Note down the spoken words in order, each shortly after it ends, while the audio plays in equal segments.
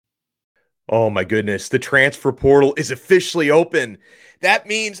Oh my goodness. The transfer portal is officially open. That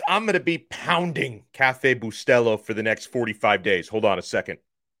means I'm going to be pounding Cafe Bustelo for the next 45 days. Hold on a second.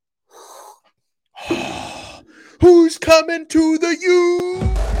 Who's coming to the U?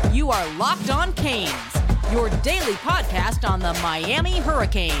 You are Locked On Canes, your daily podcast on the Miami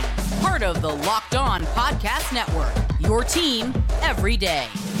Hurricanes, part of the Locked On Podcast Network, your team every day.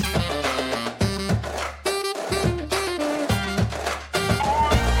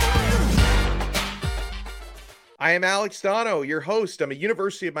 I am Alex Dono, your host. I'm a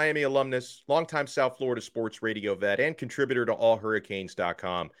University of Miami alumnus, longtime South Florida sports radio vet, and contributor to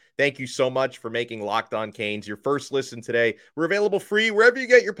allhurricanes.com. Thank you so much for making Locked On Canes your first listen today. We're available free wherever you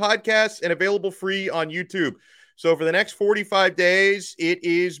get your podcasts and available free on YouTube. So for the next 45 days, it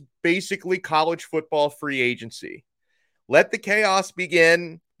is basically college football free agency. Let the chaos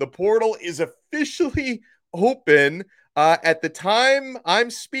begin. The portal is officially open. At the time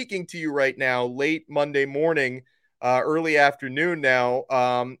I'm speaking to you right now, late Monday morning, early afternoon now,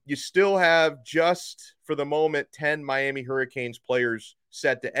 you still have just for the moment 10 Miami Hurricanes players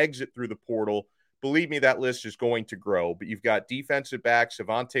set to exit through the portal. Believe me, that list is going to grow. But you've got defensive backs,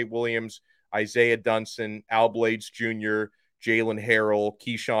 Avante Williams, Isaiah Dunson, Al Blades Jr., Jalen Harrell,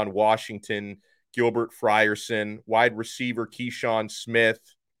 Keyshawn Washington, Gilbert Frierson, wide receiver Keyshawn Smith,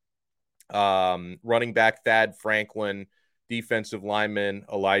 running back Thad Franklin, defensive lineman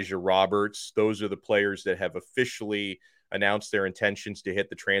Elijah Roberts. Those are the players that have officially announced their intentions to hit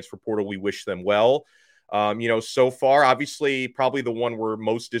the transfer portal. We wish them well. So far, obviously, probably the one we're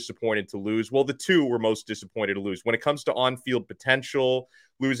most disappointed to lose. Well, the two we're most disappointed to lose. When it comes to on-field potential,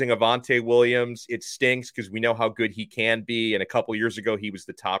 losing Avante Williams, it stinks because we know how good he can be. And a couple years ago, he was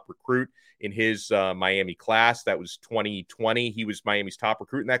the top recruit in his Miami class. That was 2020. He was Miami's top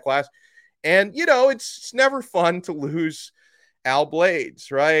recruit in that class. And, it's never fun to lose Al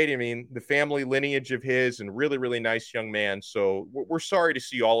Blades, right? I mean, the family lineage of his and really, really nice young man. So we're sorry to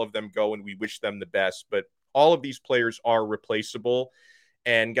see all of them go and we wish them the best. But all of these players are replaceable.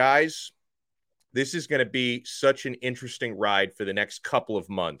 And guys, this is going to be such an interesting ride for the next couple of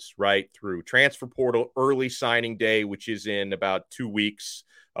months, right? Through transfer portal, early signing day, which is in about 2 weeks,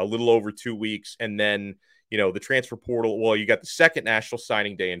 a little over 2 weeks. And then the transfer portal, well, you got the second national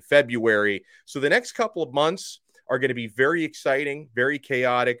signing day in February. So the next couple of months are going to be very exciting, very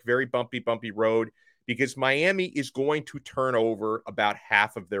chaotic, very bumpy road because Miami is going to turn over about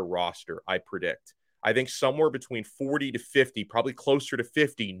half of their roster, I predict. I think somewhere between 40 to 50, probably closer to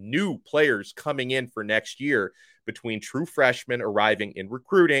 50 new players coming in for next year between true freshmen arriving in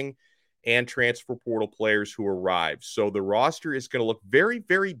recruiting and transfer portal players who arrive. So the roster is going to look very,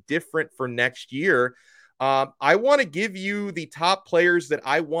 very different for next year. I want to give you the top players that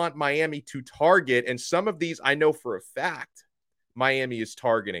I want Miami to target. And some of these I know for a fact Miami is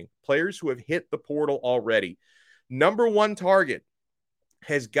targeting. Players who have hit the portal already. Number one target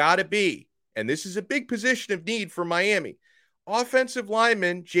has got to be, and this is a big position of need for Miami, offensive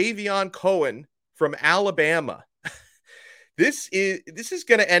lineman Javion Cohen from Alabama. This is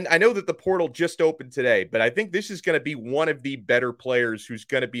going to end. I know that the portal just opened today, but I think this is going to be one of the better players who's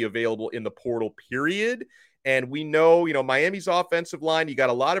going to be available in the portal, period. And we know, Miami's offensive line, you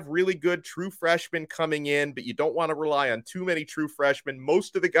got a lot of really good true freshmen coming in, but you don't want to rely on too many true freshmen.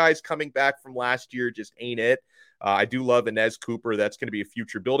 Most of the guys coming back from last year just ain't it. I do love Inez Cooper. That's going to be a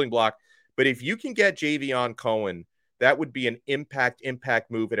future building block. But if you can get Javion Cohen, that would be an impact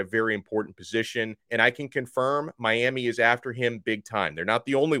move at a very important position. And I can confirm Miami is after him big time. They're not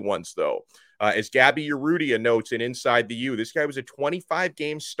the only ones, though. As Gabby Urrutia notes in Inside the U, this guy was a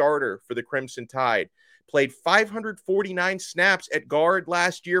 25-game starter for the Crimson Tide. Played 549 snaps at guard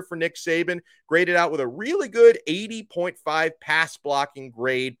last year for Nick Saban. Graded out with a really good 80.5 pass blocking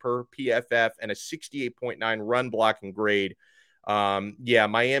grade per PFF and a 68.9 run blocking grade.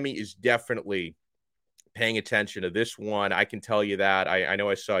 Miami is definitely paying attention to this one. I can tell you that. I know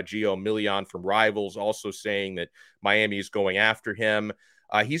I saw Gio Milian from Rivals also saying that Miami is going after him.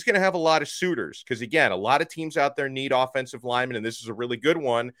 He's going to have a lot of suitors because, again, a lot of teams out there need offensive linemen, and this is a really good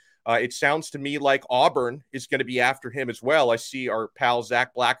one. It sounds to me like Auburn is going to be after him as well. I see our pal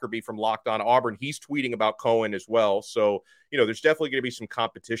Zach Blackerby from Locked On Auburn. He's tweeting about Cohen as well. So, there's definitely going to be some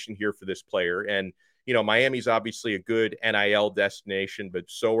competition here for this player. And Miami's obviously a good NIL destination, but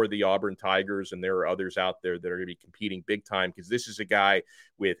so are the Auburn Tigers, and there are others out there that are going to be competing big time because this is a guy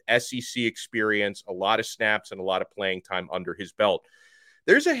with SEC experience, a lot of snaps, and a lot of playing time under his belt.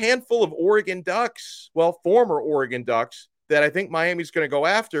 There's a handful of Oregon Ducks, former Oregon Ducks, that I think Miami's going to go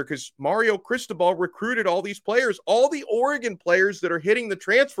after because Mario Cristobal recruited all these players. All the Oregon players that are hitting the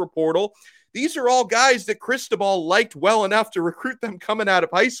transfer portal, these are all guys that Cristobal liked well enough to recruit them coming out of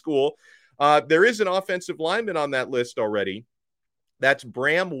high school. There is an offensive lineman on that list already. That's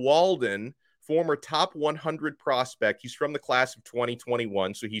Bram Walden, former top 100 prospect. He's from the class of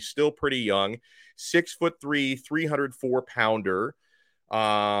 2021, so he's still pretty young. 6'3", 304-pounder.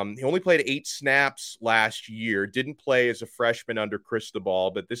 He only played 8 snaps last year. Didn't play as a freshman under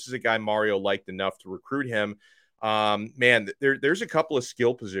Cristobal, but this is a guy Mario liked enough to recruit him. There's a couple of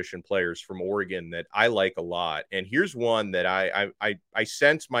skill position players from Oregon that I like a lot. And here's one that I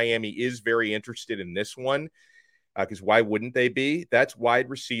sense Miami is very interested in this one, because why wouldn't they be? That's wide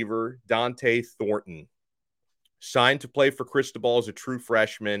receiver Dante Thornton. Signed to play for Cristobal as a true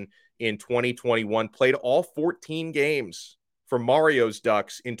freshman in 2021. Played all 14 games for Mario's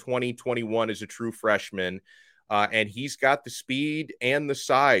Ducks in 2021 as a true freshman. And he's got the speed and the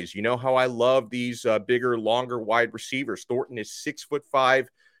size. You know how I love these bigger, longer wide receivers. Thornton is 6'5",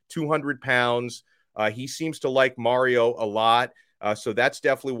 200 pounds. He seems to like Mario a lot. So that's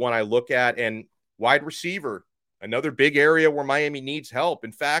definitely one I look at. And wide receiver, another big area where Miami needs help.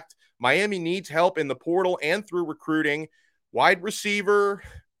 In fact, Miami needs help in the portal and through recruiting. Wide receiver,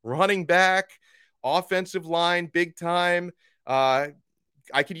 running back, offensive line, big time. I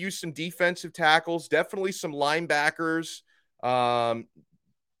could use some defensive tackles, definitely some linebackers, cornerbacks,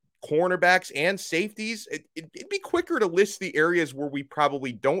 and safeties. It'd be quicker to list the areas where we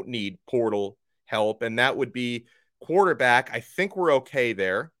probably don't need portal help, and that would be quarterback. I think we're okay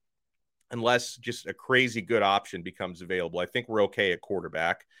there, unless just a crazy good option becomes available. I think we're okay at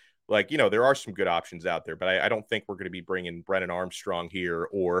quarterback. Like, there are some good options out there, but I don't think we're going to be bringing Brennan Armstrong here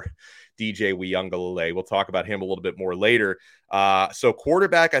or DJ Uiagalelei. We'll talk about him a little bit more later. So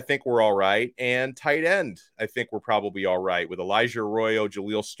quarterback, I think we're all right. And tight end, I think we're probably all right with Elijah Arroyo,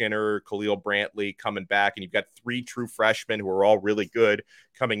 Jaleel Skinner, Khalil Brantley coming back. And you've got 3 true freshmen who are all really good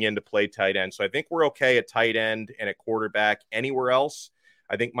coming in to play tight end. So I think we're okay at tight end and at quarterback. Anywhere else,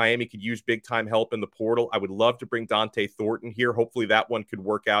 I think Miami could use big-time help in the portal. I would love to bring Dante Thornton here. Hopefully that one could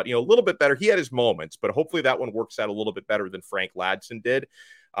work out, a little bit better. He had his moments, but hopefully that one works out a little bit better than Frank Ladson did.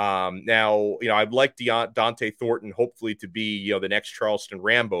 Now, I'd like Dante Thornton hopefully to be, the next Charleston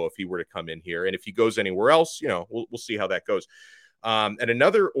Rambo if he were to come in here. And if he goes anywhere else, we'll see how that goes. And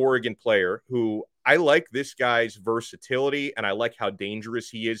another Oregon player who I like this guy's versatility, and I like how dangerous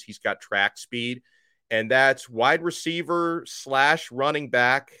he is. He's got track speed. And that's wide receiver / running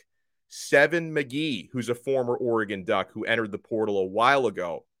back, Seven McGee, who's a former Oregon Duck who entered the portal a while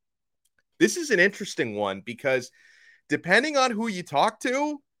ago. This is an interesting one because depending on who you talk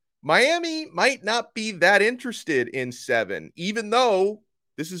to, Miami might not be that interested in Seven, even though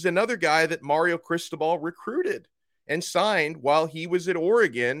this is another guy that Mario Cristobal recruited and signed while he was at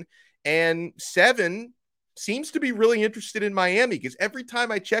Oregon. And Seven seems to be really interested in Miami because every time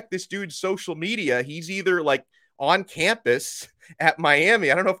I check this dude's social media, he's either like on campus at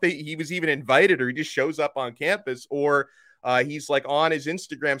Miami. I don't know if he was even invited or he just shows up on campus, or he's like on his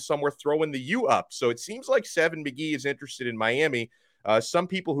Instagram somewhere throwing the U up. So it seems like Seven McGee is interested in Miami. Some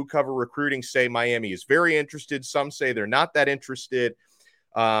people who cover recruiting say Miami is very interested. Some say they're not that interested.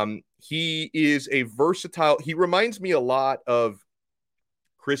 He is a versatile. He reminds me a lot of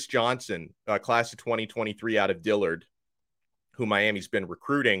Chris Johnson, class of 2023 out of Dillard, who Miami's been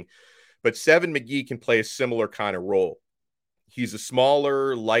recruiting. But Seven McGee can play a similar kind of role. He's a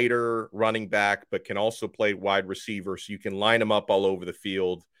smaller, lighter running back, but can also play wide receiver. So you can line him up all over the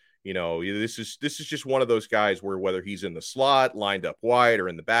field. This is just one of those guys where whether he's in the slot, lined up wide, or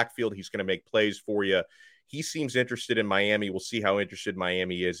in the backfield, he's going to make plays for you. He seems interested in Miami. We'll see how interested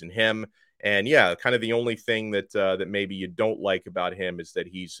Miami is in him. And yeah, kind of the only thing that maybe you don't like about him is that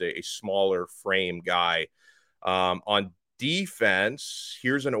he's a smaller frame guy. On defense,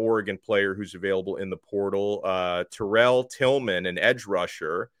 here's an Oregon player who's available in the portal, Terrell Tillman, an edge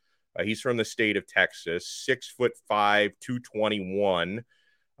rusher. He's from the state of Texas, 6'5", 221.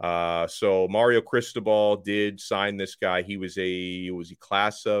 So Mario Cristobal did sign this guy. He was a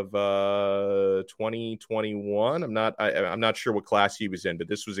class of 2021. I'm not sure what class he was in, but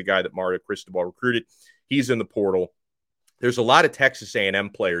this was a guy that Mario Cristobal recruited. He's in the portal. There's a lot of Texas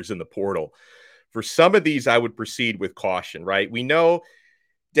A&M players in the portal. For some of these, I would proceed with caution, right? We know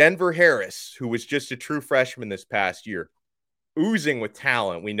Denver Harris, who was just a true freshman this past year, oozing with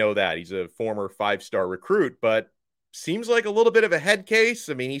talent. We know that. He's a former 5-star recruit, but seems like a little bit of a head case.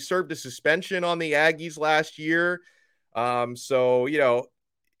 I mean, he served a suspension on the Aggies last year. So,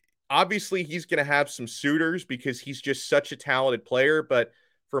 obviously he's going to have some suitors because he's just such a talented player. But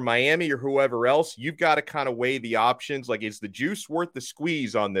for Miami or whoever else, you've got to kind of weigh the options. Like, is the juice worth the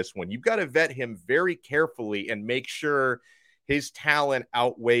squeeze on this one? You've got to vet him very carefully and make sure his talent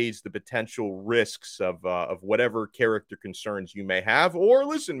outweighs the potential risks of whatever character concerns you may have. Or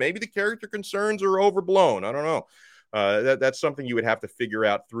listen, maybe the character concerns are overblown. I don't know. That's something you would have to figure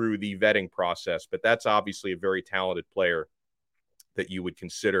out through the vetting process. But that's obviously a very talented player that you would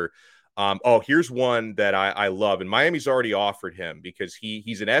consider. Here's one that I love, and Miami's already offered him because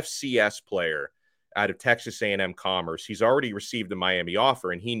he's an FCS player out of Texas A&M Commerce. He's already received a Miami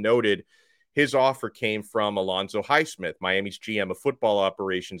offer, and he noted his offer came from Alonzo Highsmith, Miami's GM of football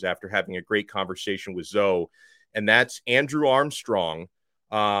operations, after having a great conversation with Zoe. And that's Andrew Armstrong,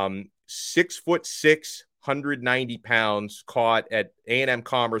 6'6", 190 pounds, caught at A&M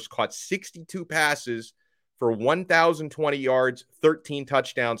Commerce, caught 62 passes for 1,020 yards, 13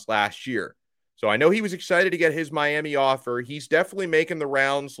 touchdowns last year. So I know he was excited to get his Miami offer. He's definitely making the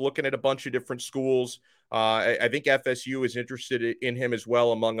rounds, looking at a bunch of different schools. I think FSU is interested in him as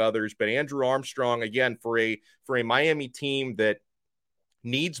well, among others. But Andrew Armstrong, again, for a Miami team that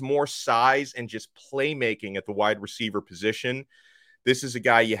needs more size and just playmaking at the wide receiver position, this is a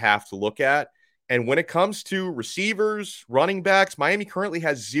guy you have to look at. And when it comes to receivers, running backs, Miami currently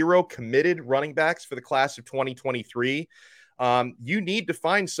has 0 committed running backs for the class of 2023. You need to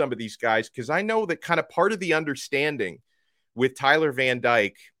find some of these guys, because I know that kind of part of the understanding with Tyler Van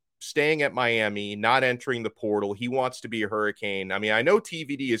Dyke staying at Miami, not entering the portal, he wants to be a Hurricane. I mean, I know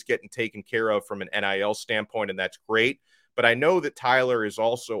TVD is getting taken care of from an NIL standpoint, and that's great. But I know that Tyler is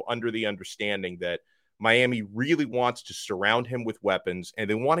also under the understanding that Miami really wants to surround him with weapons, and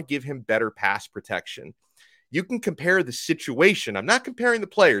they want to give him better pass protection. You can compare the situation. I'm not comparing the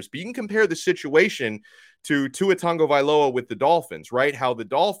players, but you can compare the situation to Tua Tagovailoa with the Dolphins, right? How the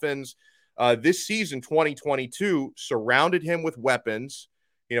Dolphins this season, 2022, surrounded him with weapons.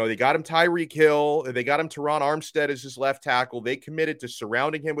 You know, they got him Tyreek Hill. They got him Teron Armstead as his left tackle. They committed to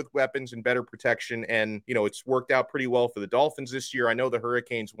surrounding him with weapons and better protection. And, you know, it's worked out pretty well for the Dolphins this year. I know the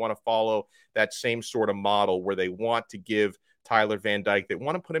Hurricanes want to follow that same sort of model where they want to give Tyler Van Dyke, they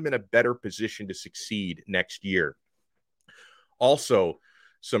want to put him in a better position to succeed next year. Also,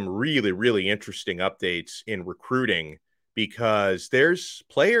 some really, really interesting updates in recruiting, because there's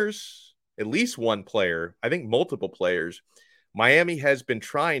players, at least one player, I think multiple players, Miami has been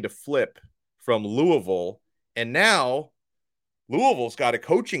trying to flip from Louisville, and now Louisville's got a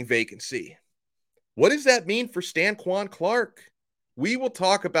coaching vacancy. What does that mean for Stanquan Clark? We will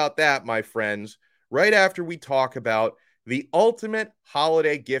talk about that, my friends, right after we talk about the ultimate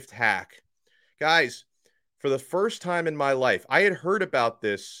holiday gift hack. Guys, for the first time in my life, I had heard about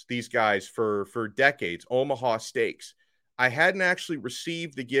these guys for decades, Omaha Steaks. I hadn't actually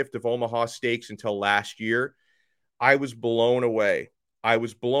received the gift of Omaha Steaks until last year. I was blown away. I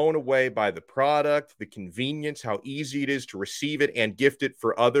was blown away by the product, the convenience, how easy it is to receive it and gift it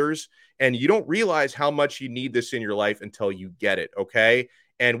for others. And you don't realize how much you need this in your life until you get it, okay?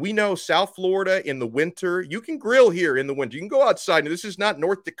 And we know South Florida in the winter, you can grill here in the winter. You can go outside. And this is not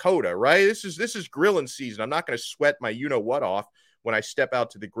North Dakota, right? This is grilling season. I'm not going to sweat my you-know-what off when I step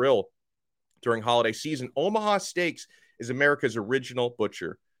out to the grill during holiday season. Omaha Steaks is America's original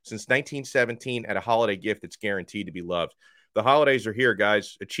butcher. Since 1917, at a holiday gift that's guaranteed to be loved. The holidays are here,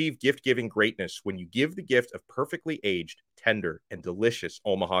 guys. Achieve gift-giving greatness when you give the gift of perfectly aged, tender, and delicious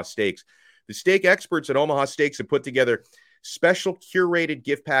Omaha Steaks. The steak experts at Omaha Steaks have put together special curated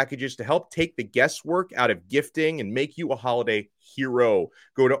gift packages to help take the guesswork out of gifting and make you a holiday hero.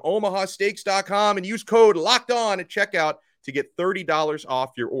 Go to omahasteaks.com and use code LOCKEDON at checkout to get $30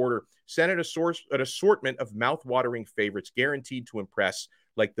 off your order. Send an assortment of mouth-watering favorites guaranteed to impress,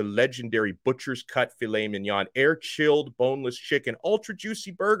 like the legendary Butcher's Cut Filet Mignon, air-chilled boneless chicken,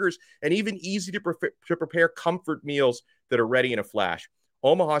 ultra-juicy burgers, and even easy to prepare comfort meals that are ready in a flash.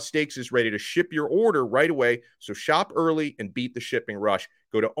 Omaha Steaks is ready to ship your order right away, so shop early and beat the shipping rush.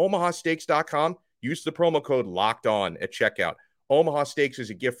 Go to omahasteaks.com, use the promo code LOCKEDON at checkout. Omaha Steaks is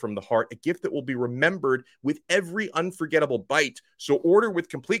a gift from the heart, a gift that will be remembered with every unforgettable bite. So order with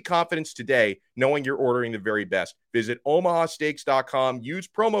complete confidence today, knowing you're ordering the very best. Visit omahasteaks.com, use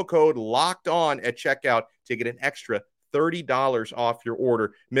promo code LOCKEDON at checkout to get an extra $30 off your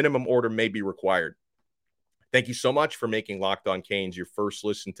order. Minimum order may be required. Thank you so much for making Locked On Canes your first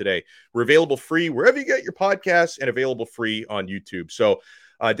listen today. We're available free wherever you get your podcasts and available free on YouTube. So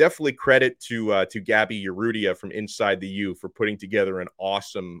definitely credit to Gabby Urrutia from Inside the U for putting together an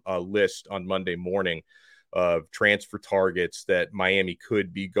awesome list on Monday morning of transfer targets that Miami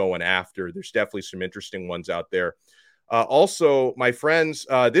could be going after. There's definitely some interesting ones out there. Also, my friends,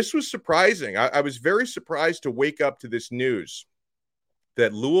 this was surprising. I was very surprised to wake up to this news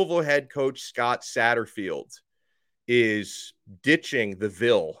that Louisville head coach Scott Satterfield is ditching the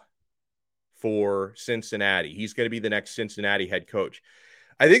Ville for Cincinnati. He's going to be the next Cincinnati head coach.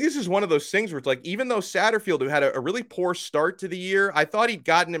 I think this is one of those things where it's like, even though Satterfield, who had a really poor start to the year, I thought he'd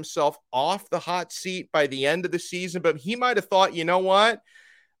gotten himself off the hot seat by the end of the season, but he might have thought, you know what?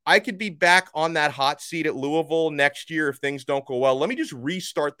 I could be back on that hot seat at Louisville next year if things don't go well. Let me just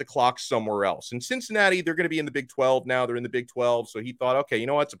restart the clock somewhere else. In Cincinnati, they're going to be in the Big 12 now. They're in the Big 12. So he thought, okay, you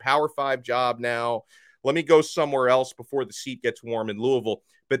know what? It's a Power 5 job now. Let me go somewhere else before the seat gets warm in Louisville.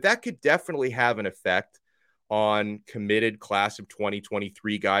 But that could definitely have an effect on committed class of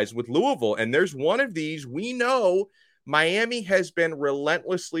 2023 guys with Louisville. And there's one of these. We know Miami has been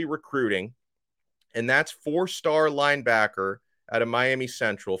relentlessly recruiting, and that's 4-star linebacker out of Miami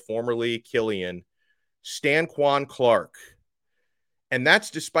Central, formerly Killian, Stanquan Clark. And that's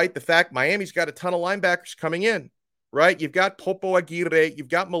despite the fact Miami's got a ton of linebackers coming in, right? You've got Popo Aguirre, you've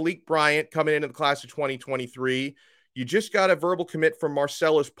got Malik Bryant coming into the class of 2023. You just got a verbal commit from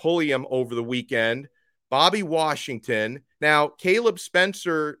Marcellus Pulliam over the weekend. Bobby Washington. Now, Caleb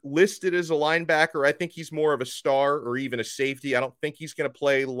Spencer listed as a linebacker. I think he's more of a star or even a safety. I don't think he's going to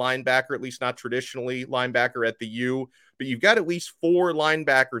play linebacker, at least not traditionally linebacker at the U. But you've got at least 4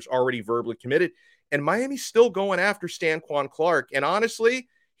 linebackers already verbally committed. And Miami's still going after Stanquan Clark. And honestly,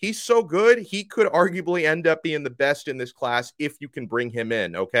 he's so good, he could arguably end up being the best in this class if you can bring him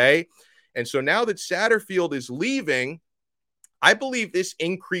in, okay? And so now that Satterfield is leaving, I believe this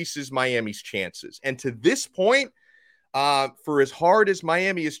increases Miami's chances. And to this point, for as hard as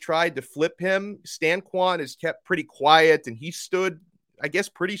Miami has tried to flip him, Stanquan has kept pretty quiet, and he stood, I guess,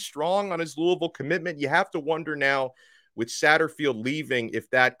 pretty strong on his Louisville commitment. You have to wonder now, with Satterfield leaving, if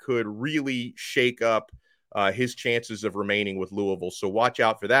that could really shake up his chances of remaining with Louisville. So watch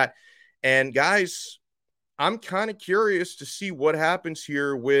out for that. And guys, I'm kind of curious to see what happens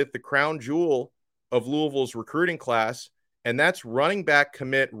here with the crown jewel of Louisville's recruiting class, and that's running back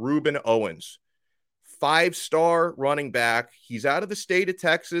commit Ruben Owens. 5-star running back. He's out of the state of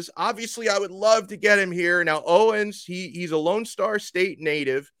Texas. Obviously, I would love to get him here. Now, Owens, he's a Lone Star State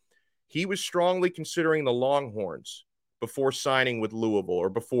native. He was strongly considering the Longhorns before signing with Louisville, or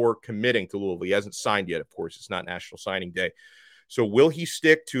before committing to Louisville. He hasn't signed yet, of course. It's not National Signing Day. So will he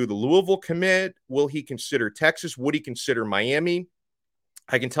stick to the Louisville commit? Will he consider Texas? Would he consider Miami?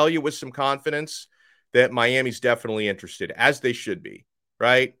 I can tell you with some confidence that Miami's definitely interested, as they should be,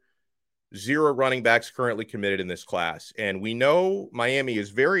 right? 0 running backs currently committed in this class. And we know Miami is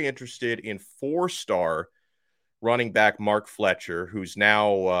very interested in 4-star running back Mark Fletcher, who's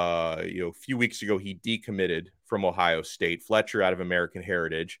now, a few weeks ago, he decommitted from Ohio State. Fletcher out of American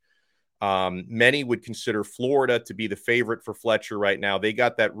Heritage. Many would consider Florida to be the favorite for Fletcher right now. They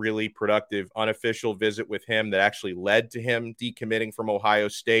got that really productive unofficial visit with him that actually led to him decommitting from Ohio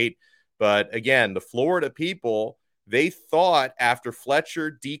State. But again, the Florida people, they thought after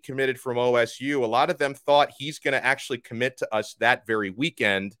Fletcher decommitted from OSU, a lot of them thought he's going to actually commit to us that very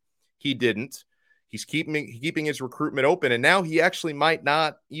weekend. He didn't. He's keeping his recruitment open, and now he actually might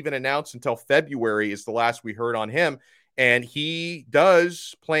not even announce until February is the last we heard on him. And he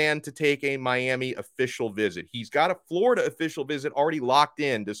does plan to take a Miami official visit. He's got a Florida official visit already locked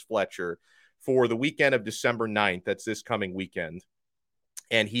in, does Fletcher, for the weekend of December 9th. That's this coming weekend.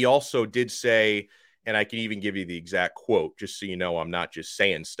 And he also did say, and I can even give you the exact quote, just so you know I'm not just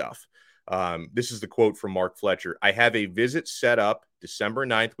saying stuff. This is the quote from Mark Fletcher. "I have a visit set up December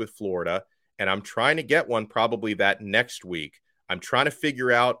 9th with Florida, and I'm trying to get one probably that next week. I'm trying to figure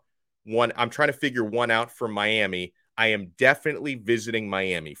one out for Miami. I am definitely visiting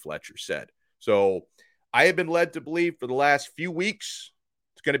Miami," Fletcher said. So I have been led to believe for the last few weeks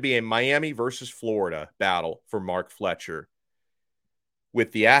it's going to be a Miami versus Florida battle for Mark Fletcher,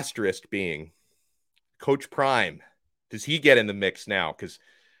 with the asterisk being Coach Prime. Does he get in the mix now? Because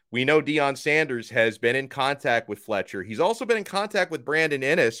we know Deion Sanders has been in contact with Fletcher. He's also been in contact with Brandon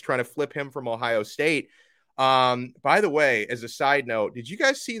Inniss, trying to flip him from Ohio State. By the way, as a side note, did you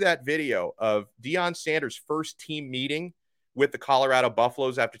guys see that video of Deion Sanders' first team meeting with the Colorado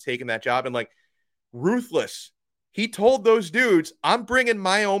Buffaloes after taking that job? And ruthless. He told those dudes, "I'm bringing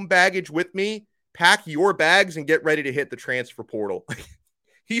my own baggage with me. Pack your bags and get ready to hit the transfer portal."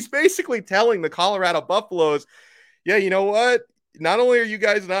 He's basically telling the Colorado Buffaloes, yeah, you know what? Not only are you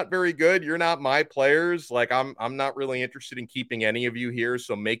guys not very good, you're not my players. I'm not really interested in keeping any of you here,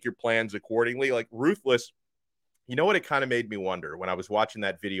 so make your plans accordingly. Ruthless. You know what? It kind of made me wonder when I was watching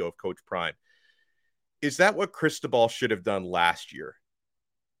that video of Coach Prime. Is that what Cristobal should have done last year?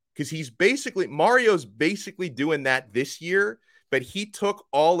 Because Mario's basically doing that this year, but he took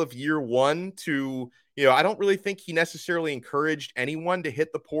all of year one to, I don't really think he necessarily encouraged anyone to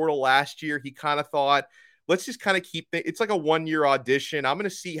hit the portal last year. He kind of thought, let's just kind of it's like a 1-year audition. I'm going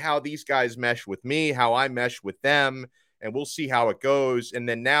to see how these guys mesh with me, how I mesh with them, and we'll see how it goes. And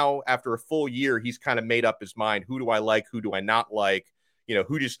then now, after a full year, he's kind of made up his mind. Who do I like? Who do I not like?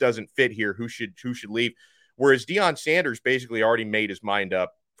 Who just doesn't fit here? Who should leave? Whereas Deion Sanders basically already made his mind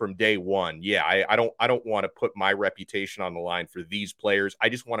up from day one. Yeah, I don't want to put my reputation on the line for these players. I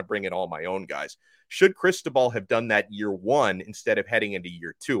just want to bring in all my own guys. Should Cristobal have done that year one instead of heading into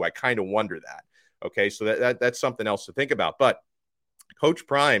year two? I kind of wonder that. Okay, so that's something else to think about. But Coach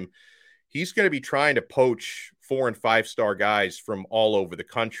Prime, he's going to be trying to poach 4- and 5-star guys from all over the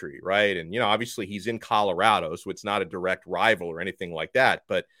country, right? And, obviously he's in Colorado, so it's not a direct rival or anything like that.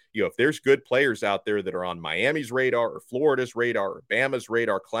 But, if there's good players out there that are on Miami's radar or Florida's radar or Bama's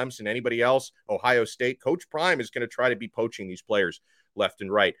radar, Clemson, anybody else, Ohio State, Coach Prime is going to try to be poaching these players left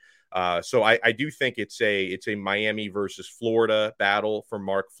and right. So I do think it's a Miami versus Florida battle for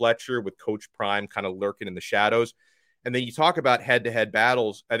Mark Fletcher, with Coach Prime kind of lurking in the shadows. And then you talk about head-to-head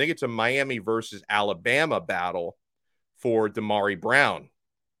battles. I think it's a Miami versus Alabama battle for Damari Brown,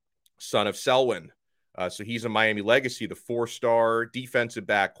 son of Selwyn. So he's a Miami legacy, the 4-star defensive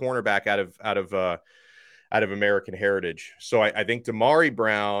back, cornerback out of American heritage. So I think Damari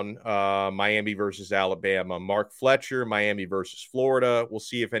Brown, Miami versus Alabama, Mark Fletcher, Miami versus Florida. We'll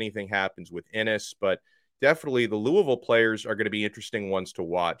see if anything happens with Ennis, but definitely the Louisville players are going to be interesting ones to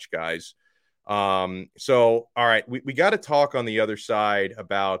watch, guys. So, all right, we got to talk on the other side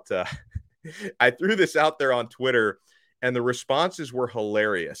about, I threw this out there on Twitter and the responses were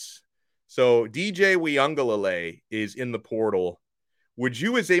hilarious. So DJ Uiagalelei is in the portal. Would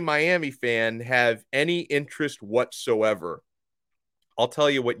you, as a Miami fan, have any interest whatsoever? I'll tell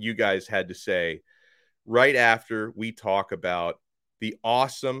you what you guys had to say right after we talk about the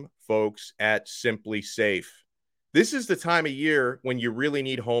awesome folks at Simply Safe. This is the time of year when you really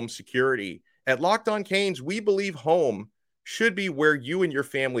need home security. At Locked On Canes, we believe home should be where you and your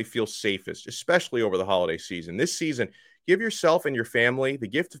family feel safest, especially over the holiday season. This season, give yourself and your family the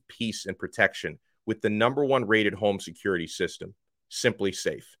gift of peace and protection with the #1 rated home security system, Simply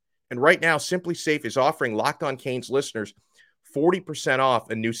Safe. And right now, Simply Safe is offering Locked On Canes listeners 40%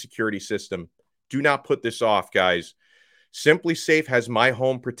 off a new security system. Do not put this off, guys. Simply Safe has my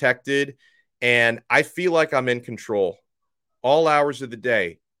home protected, and I feel like I'm in control all hours of the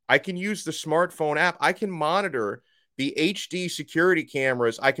day. I can use the smartphone app. I can monitor the HD security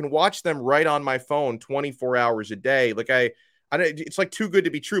cameras. I can watch them right on my phone 24 hours a day. Like it's like too good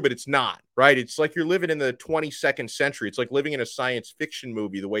to be true, but it's not, right? It's like you're living in the 22nd century. It's like living in a science fiction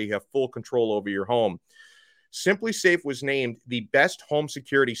movie, the way you have full control over your home. Simply Safe was named the best home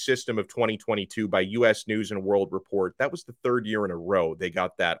security system of 2022 by U.S. News and World Report. That was the 3rd year in a row they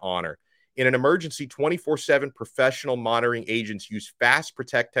got that honor. In an emergency, 24/7 professional monitoring agents use Fast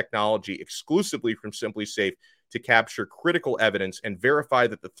Protect technology exclusively from Simply Safe to capture critical evidence and verify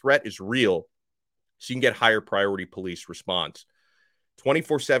that the threat is real, so you can get higher priority police response.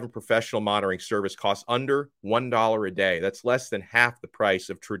 24/7 professional monitoring service costs under $1 a day. That's less than half the price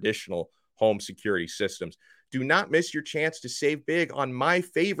of traditional home security systems. Do not miss your chance to save big on my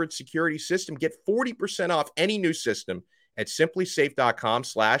favorite security system. Get 40% off any new system at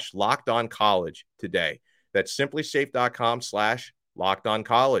simplysafe.com/lockedoncollege today. That's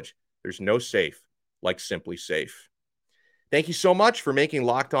simplysafe.com/lockedoncollege. There's no safe like Simply Safe. Thank you so much for making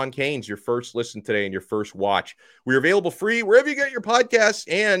Locked On Canes your first listen today and your first watch. We're available free wherever you get your podcasts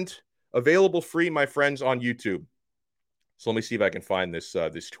and available free, my friends, on YouTube. So let me see if I can find this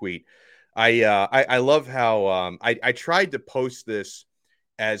tweet. I love how I tried to post this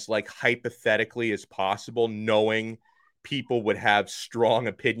as like hypothetically as possible, knowing people would have strong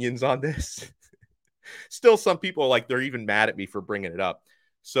opinions on this. Still, some people are like, they're even mad at me for bringing it up.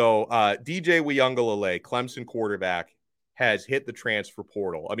 So DJ Uiagalelei, Clemson quarterback, has hit the transfer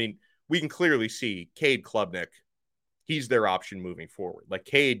portal. I mean, we can clearly see Cade Klubnik. He's their option moving forward. Like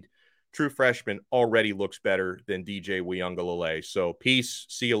Cade, true freshman, already looks better than DJ Uiagalelei. So peace,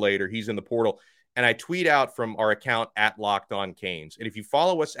 see you later. He's in the portal. And I tweet out from our account at Locked On Canes. And if you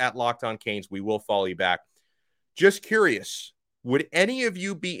follow us at Locked On Canes, we will follow you back. Just curious, would any of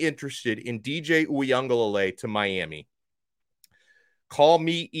you be interested in DJ Uiagalelei to Miami? Call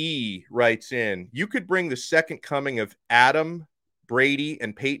Me E writes in, you could bring the second coming of Adam, Brady,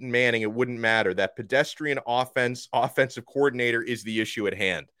 and Peyton Manning. It wouldn't matter. That pedestrian offensive coordinator is the issue at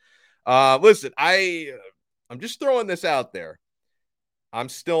hand. Listen, I'm just throwing this out there. I'm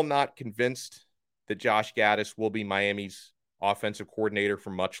still not convinced that Josh Gattis will be Miami's offensive coordinator for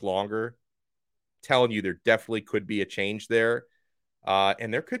much longer. Telling you, there definitely could be a change there.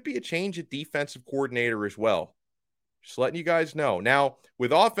 And there could be a change at defensive coordinator as well. Just letting you guys know. Now,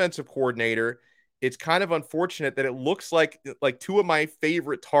 with offensive coordinator, it's kind of unfortunate that it looks like two of my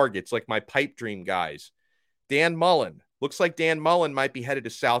favorite targets, like my pipe dream guys, Dan Mullen. Looks like Dan Mullen might be headed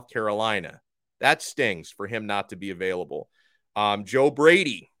to South Carolina. That stings for him not to be available. Joe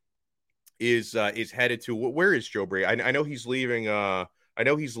Brady is headed to, where is Joe Brady? I know he's leaving. I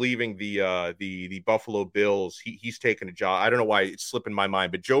know he's leaving the Buffalo Bills. He's taking a job. I don't know why it's slipping my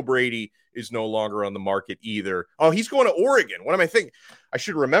mind, but Joe Brady is no longer on the market either. Oh, he's going to Oregon. What am I thinking? I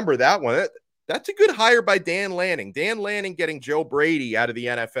should remember that one. That's a good hire by Dan Lanning. Dan Lanning getting Joe Brady out of the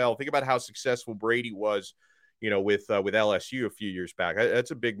NFL. Think about how successful Brady was, with LSU a few years back.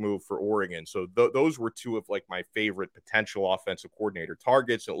 That's a big move for Oregon. So those were two of like my favorite potential offensive coordinator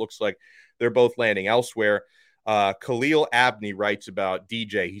targets. And it looks like they're both landing elsewhere. Khalil Abney writes about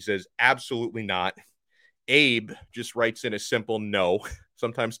DJ. He says, absolutely not. Abe just writes in a simple no.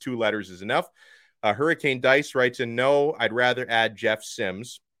 Sometimes 2 letters is enough. Hurricane Dice writes in no. I'd rather add Jeff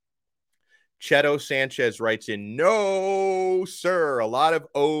Sims. Cheto Sanchez writes in no, sir. A lot of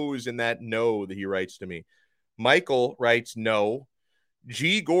O's in that no that he writes to me. Michael writes no.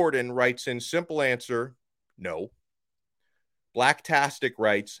 G. Gordon writes in simple answer, no. Blacktastic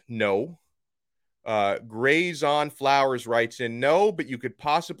writes no. Grays on Flowers writes in no, but you could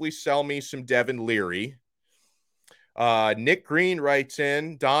possibly sell me some Devin Leary. Nick Green writes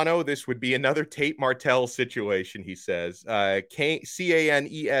in, Dono, this would be another Tate Martell situation, he says.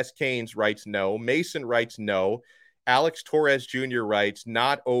 Canes Canes writes no. Mason writes no. Alex Torres Jr. writes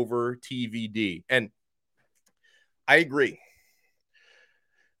not over TVD. And I agree.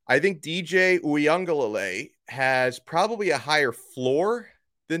 I think DJ Uiagalelei has probably a higher floor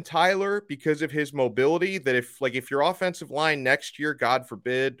than Tyler because of his mobility, that if your offensive line next year, God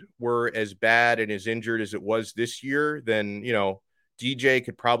forbid, were as bad and as injured as it was this year, then, DJ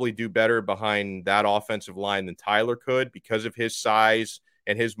could probably do better behind that offensive line than Tyler could because of his size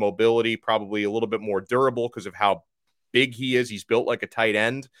and his mobility, probably a little bit more durable because of how big he is. He's built like a tight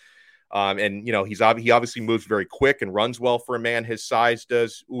end. And he obviously moves very quick and runs well for a man his size,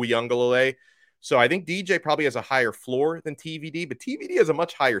 does Uiagalelei. So I think DJ probably has a higher floor than TVD, but TVD has a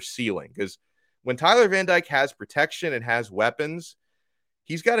much higher ceiling because when Tyler Van Dyke has protection and has weapons,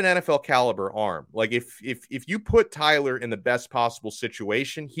 he's got an NFL caliber arm. Like if you put Tyler in the best possible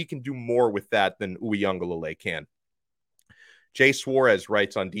situation, he can do more with that than Uiagalelei can. Jay Suarez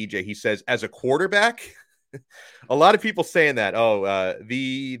writes on DJ. He says, as a quarterback, a lot of people saying that.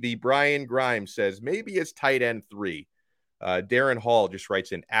 The Brian Grimes says maybe it's tight end 3. Darren Hall just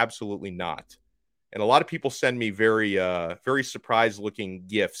writes in absolutely not. And a lot of people send me very surprised looking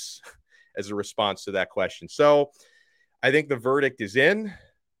gifts as a response to that question. So I think the verdict is in.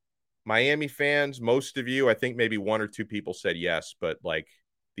 Miami fans, most of you, I think maybe 1 or 2 people said yes, but like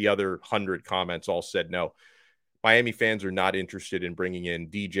the other 100 comments all said no. Miami fans are not interested in bringing in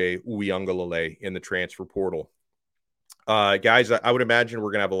DJ Uiagalelei in the transfer portal. Guys, I would imagine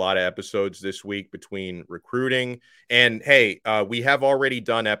we're going to have a lot of episodes this week between recruiting. And, hey, we have already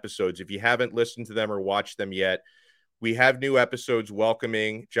done episodes. If you haven't listened to them or watched them yet, we have new episodes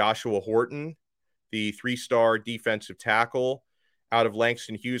welcoming Joshua Horton, the 3-star defensive tackle out of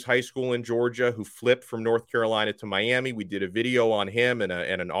Langston Hughes High School in Georgia, who flipped from North Carolina to Miami. We did a video on him and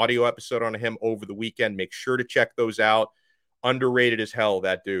an audio episode on him over the weekend. Make sure to check those out. Underrated as hell,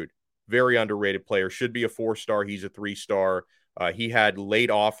 that dude. Very underrated player. Should be a 4-star. He's a 3-star. He had late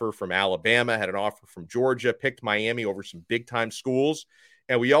offer from Alabama, had an offer from Georgia, picked Miami over some big-time schools.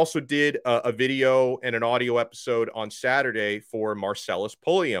 And we also did a video and an audio episode on Saturday for Marcellus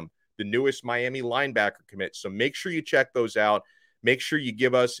Pulliam, the newest Miami linebacker commit. So make sure you check those out. Make sure you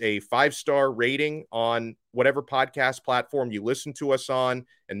give us a 5-star rating on whatever podcast platform you listen to us on,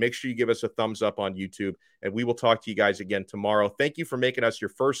 and make sure you give us a thumbs up on YouTube, and we will talk to you guys again tomorrow. Thank you for making us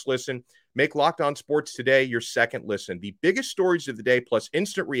your first listen. Make Locked On Sports Today your second listen. The biggest stories of the day, plus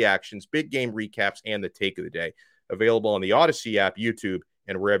instant reactions, big game recaps, and the take of the day. Available on the Odyssey app, YouTube,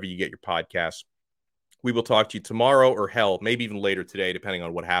 and wherever you get your podcasts. We will talk to you tomorrow, or hell, maybe even later today, depending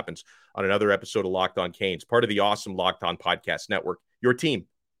on what happens, on another episode of Locked On Canes, part of the awesome Locked On Podcast Network, your team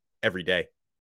every day.